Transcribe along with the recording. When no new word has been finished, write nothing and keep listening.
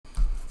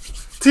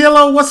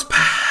TLO, what's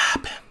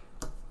poppin'?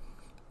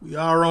 We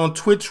are on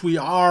Twitch. We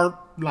are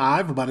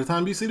live. By the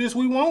time you see this,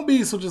 we won't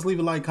be. So just leave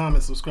a like,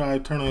 comment,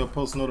 subscribe, turn on your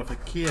post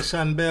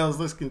notification bells.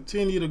 Let's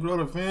continue to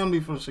grow the family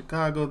from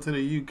Chicago to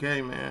the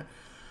UK, man.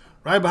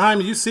 Right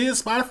behind me, you see it,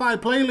 Spotify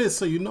playlist.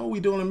 So you know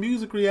we doing a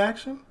music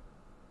reaction.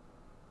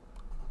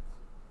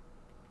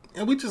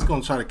 And we just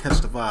gonna try to catch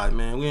the vibe,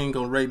 man. We ain't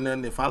gonna rate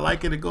nothing. If I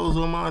like it, it goes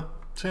on my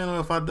channel.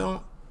 If I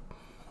don't,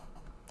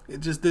 it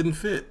just didn't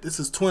fit. This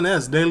is Twin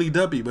S, Daily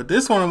Duppy. But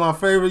this one of my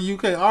favorite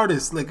UK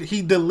artists. Like,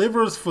 he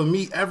delivers for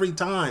me every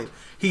time.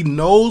 He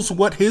knows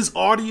what his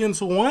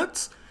audience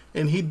wants,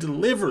 and he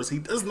delivers. He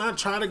does not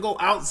try to go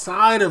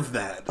outside of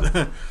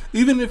that.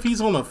 Even if he's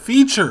on a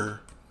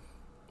feature,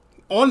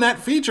 on that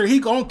feature, he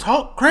gonna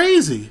talk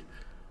crazy.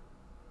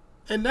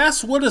 And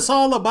that's what it's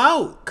all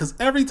about. Because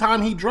every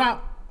time he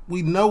drop,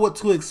 we know what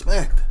to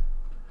expect.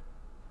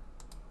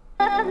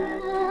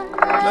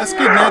 Let's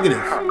get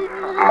negative.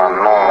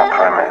 Man, no one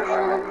premise.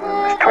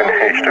 It's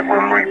 20H, the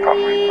Grim Reaper.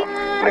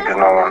 Niggas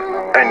know one.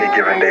 Any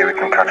given day we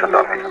can catch a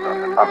Duppy.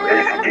 I'm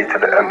ACG to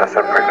the end, I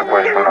separate the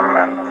boys from the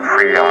men.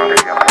 Free only.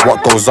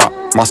 What goes up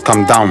must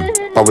come down.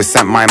 But we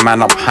sent my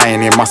man up high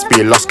and he must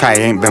be a lost cat,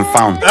 he ain't been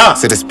found.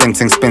 See the spin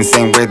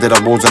same way that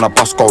the balls on the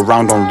bus go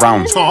round on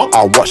round.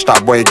 I'll watch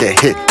that boy get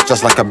hit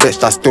just like a bitch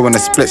that's doing the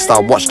splits.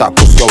 I'll watch that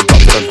pussy go drop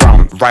to the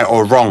ground. Right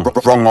or wrong,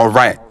 wrong or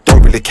right,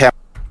 don't really care.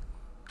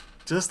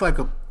 Just like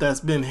a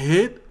that's been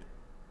hit.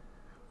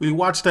 We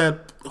watched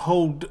that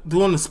whole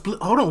doing the split.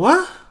 Hold on,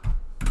 what?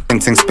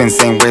 Spin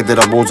same way that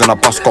the balls on the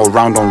bus go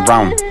round on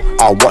round.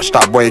 I'll watch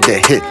that boy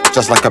get hit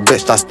just like a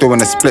bitch that's doing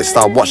the splits.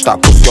 I'll watch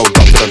that pussy go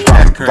drop to the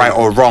ground. Right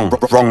or wrong,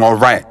 wrong or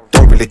right,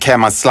 don't really care,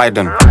 man,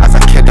 sliding. As a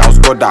kid I was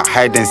good at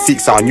hiding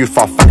seeks, so I knew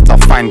for a fact I'll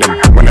find them.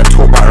 When they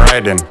talk about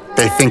riding,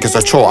 they think it's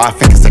a chore, I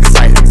think it's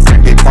exciting.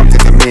 They bumped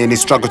into me and he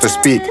struggled to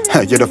speak.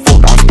 You're the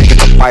fault that I'm speaking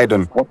to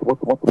Biden.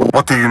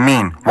 What do you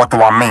mean? What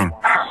do I mean?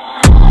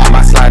 I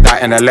might slide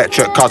out in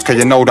electric cars cause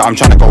you know that I'm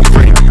trying to go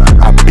green.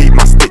 I beat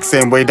my stick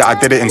same way that I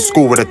did it in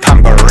school with a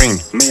tambourine.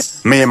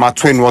 Me and my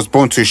twin was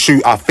born to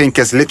shoot, I think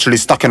it's literally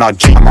stuck in our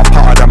gene. I'm a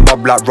part of the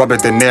mob like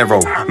Robert De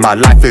Niro. My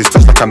life is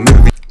just like a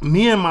movie.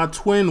 Me and my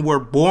twin were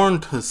born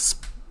to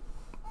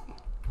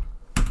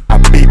I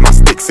beat my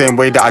stick same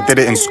way that I did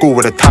it in school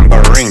with a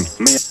tambourine.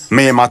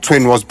 Me and my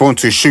twin was born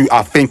to shoot,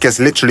 I think it's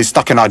literally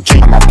stuck in our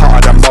gene. I'm a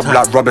part of the mob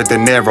like Robert De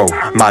Niro.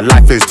 My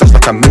life is just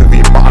like a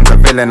movie, but I'm the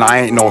villain, I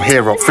ain't no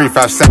hero.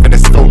 357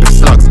 is filled with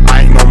slugs,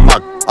 I ain't no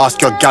mug.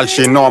 Ask your gal,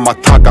 she know I'm a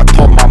tug. I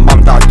told my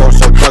mum that I don't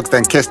sell drugs,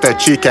 then kissed her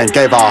cheek and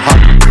gave her a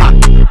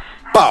hug.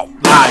 Bow,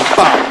 bow.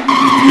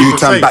 You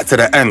turn back to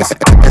the ends.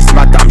 It's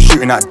mad that I'm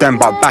shooting at them,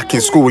 but back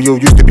in school you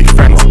used to be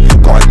friends.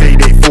 Got a day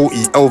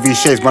 40 LV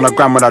shades when I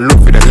look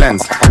through the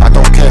lens. I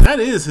don't care. That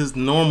is his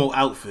normal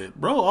outfit.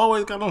 Bro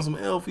always got on some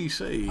LV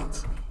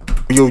shades.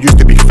 You used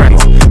to be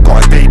friends.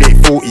 Got a day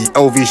 40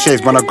 LV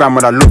shades when I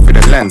look through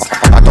the lens.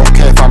 I don't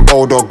care if I'm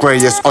old or grey,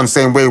 it's on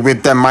same way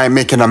with them, I ain't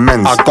making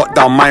amends. I got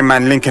down my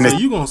man linking it. So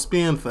you gonna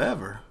spin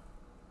forever.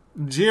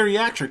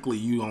 Geriatrically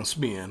you gonna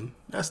spin.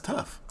 That's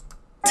tough.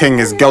 Ting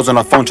is girls on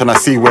the phone trying to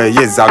see where he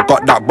is. I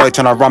got that boy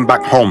trying to run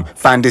back home,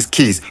 find his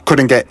keys,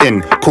 couldn't get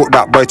in. Caught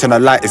that boy trying to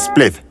light his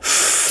spliff.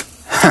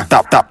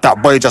 That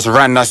boy just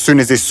ran as soon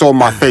as he saw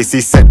my face.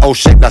 He said, oh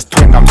shit, that's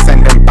twin, I'm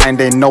sending bind,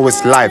 they know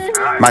it's live.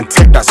 Man,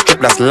 take that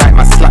script, that's light.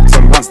 Man, slapped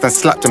him once, then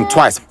slapped him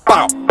twice.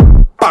 Bow,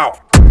 bow.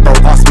 Bro,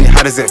 ask me,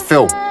 how does it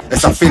feel?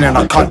 It's a feeling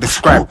I can't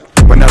describe.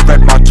 When I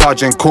read my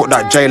charge and caught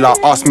that jailer,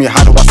 asked me,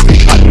 how do I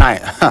sleep at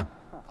night?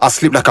 I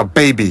sleep like a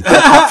baby.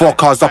 4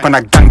 cars up and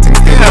a gang ting,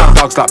 stay with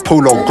dogs like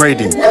Polo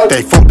Grady.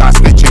 They thought that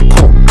snitching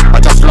cool. I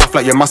just laugh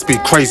like you must be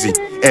crazy.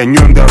 In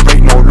New there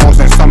ain't no laws,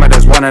 and some of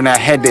there's one in their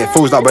head. It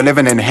feels like we're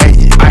living in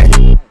Haiti.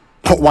 Aye.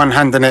 Put one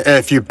hand in the air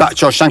if you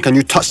backed your shank and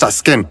you touch that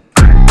skin.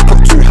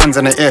 Put 2 hands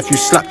in the air if you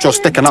slapped your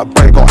stick and that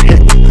boy got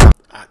hit.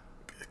 I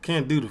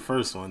can't do the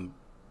first one.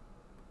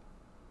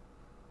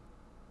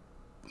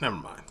 Never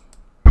mind.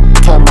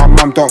 Told my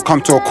mum don't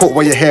come to a court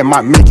where your hair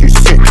might make you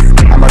sick.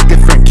 I'm a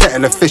different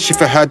kettle of fish. If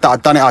you heard that I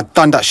done it, I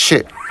done that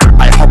shit.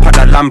 I hop at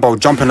that Lambo,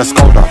 jump in the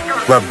Skoda.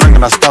 We're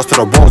bringing the stars to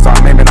the walls.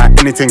 I'm aiming at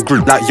anything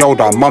group like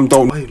Yoda. Mum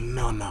don't. Wait,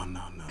 no.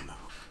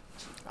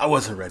 I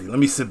wasn't ready. Let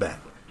me sit back.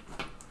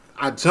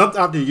 I jumped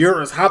out the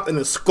Urus, hopped in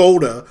the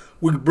Skoda.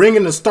 We're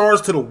bringing the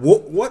stars to the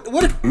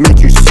what? Make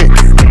you sick.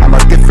 I'm a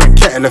different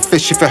kettle of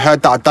fish. If you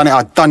heard that I done it,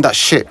 I done that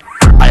shit.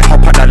 I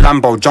hop at that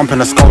Lambo, jump in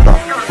the Skoda.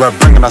 We're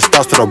bringing the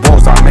stars to the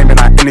walls. I'm aiming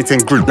at anything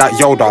group like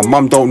Yoda.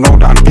 Mum don't know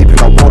that I'm deep in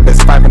the wall.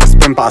 There's 5 in the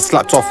spin, but I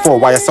slapped off 4.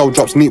 YSL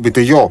drops neat with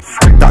the yaw.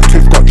 That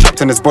tooth got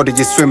trapped in his body.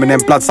 He's swimming in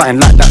blood, something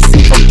like that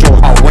scene from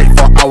Jaws. I'll wait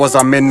for hours,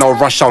 I'm in no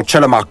rush. I'll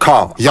chill in my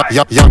car. Yup,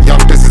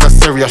 this is a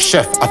serious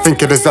chef. I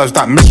think it deserves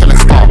that Michelin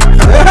star.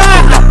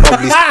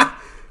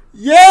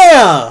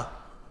 Yeah.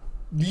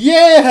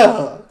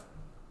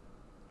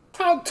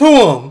 Talk to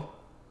him.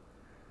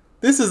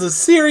 This is a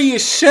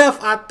serious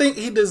chef. I think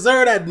he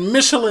deserved that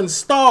Michelin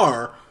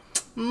star.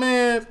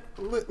 Man,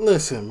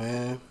 listen,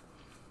 man.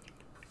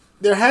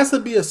 There has to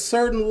be a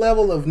certain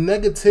level of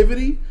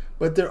negativity,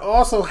 but there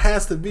also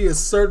has to be a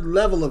certain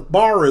level of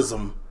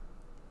barism.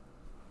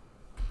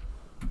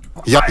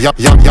 Young,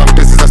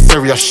 this is a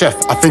serious chef.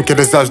 I think it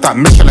deserves that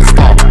Michelin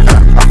star.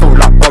 I feel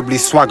like Bobley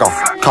swagger,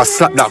 cause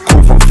slap that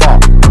corn from far.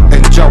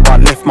 In jail, I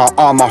lift my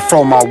arm, I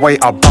throw my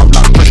weight, I bump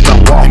like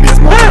Christian War. He needs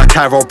more than a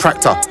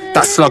chiropractor,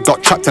 that slug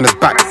got trapped in his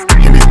back.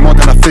 He needs more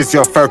than a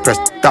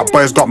physiotherapist, that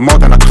boy's got more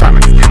than a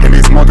cramp. He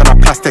needs more than a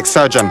plastic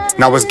surgeon,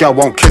 now his girl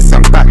won't kiss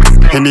him back.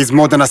 He needs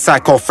more than a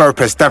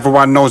psychotherapist,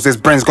 everyone knows his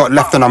brain's got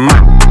left on a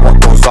map. What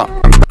goes up?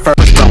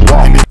 Christian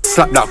War.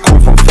 Slap that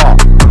corn from far.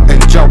 In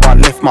jail, I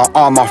lift my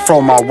arm, I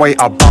throw my weight,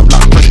 I bump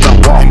like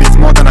Christian War. He needs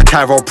more than a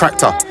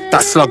chiropractor,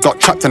 that slug got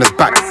trapped in his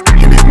back.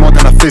 He needs more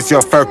than a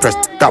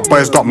physiotherapist, that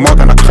boy's got more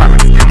than a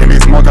cramp. He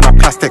needs more than a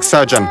plastic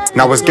surgeon,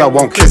 now his girl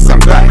won't kiss him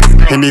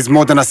back. He needs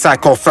more than a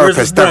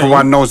psychotherapist,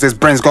 everyone knows his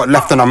brain's got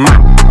left on a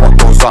map. What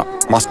goes up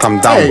must come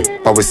down,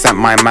 but we sent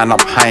my man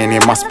up high and he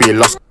must be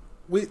lost.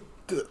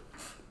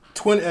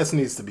 Twin S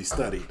needs to be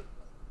studied.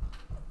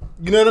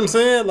 You know what I'm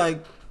saying?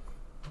 Like,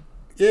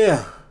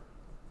 yeah.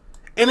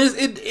 And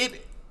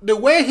the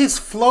way his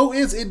flow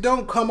is, it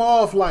don't come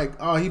off like,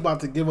 oh, he about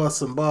to give us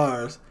some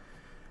bars.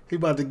 He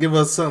about to give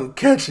us something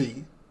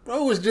catchy.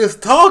 Bro was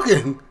just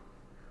talking.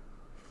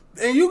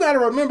 And you got to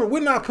remember,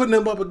 we're not putting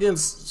him up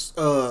against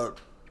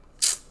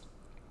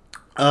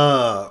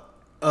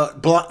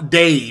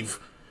Dave.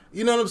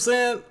 You know what I'm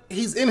saying?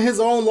 He's in his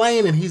own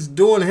lane and he's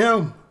doing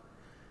him.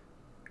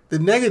 The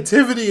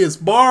negativity is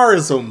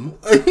barism.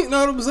 You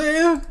know what I'm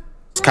saying?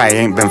 Sky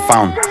ain't been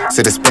found.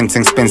 So the spin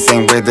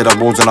same way that the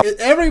walls on a...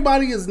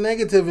 Everybody is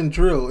negative in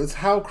drill. It's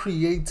how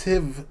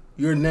creative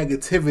your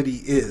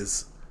negativity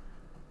is.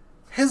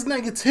 His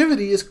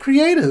negativity is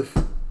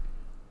creative.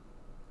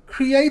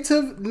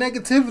 Creative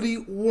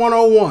negativity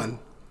 101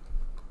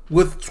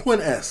 with Twin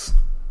S.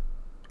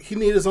 He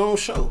need his own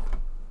show.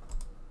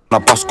 The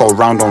bus go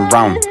round and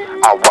round.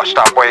 I watch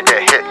that boy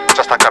get hit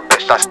just like a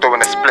bitch that's doing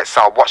the splits.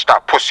 I watch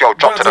that pussy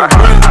drop to the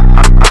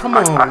ground. Come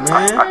on,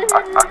 man.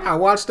 I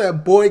watched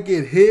that boy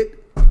get hit.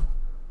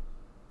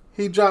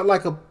 He dropped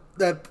like a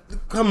that.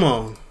 Come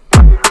on.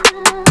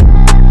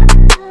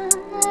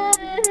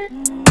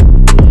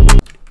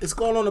 It's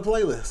going on the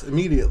playlist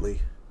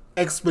immediately,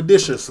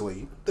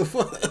 expeditiously,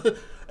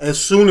 as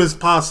soon as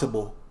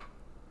possible.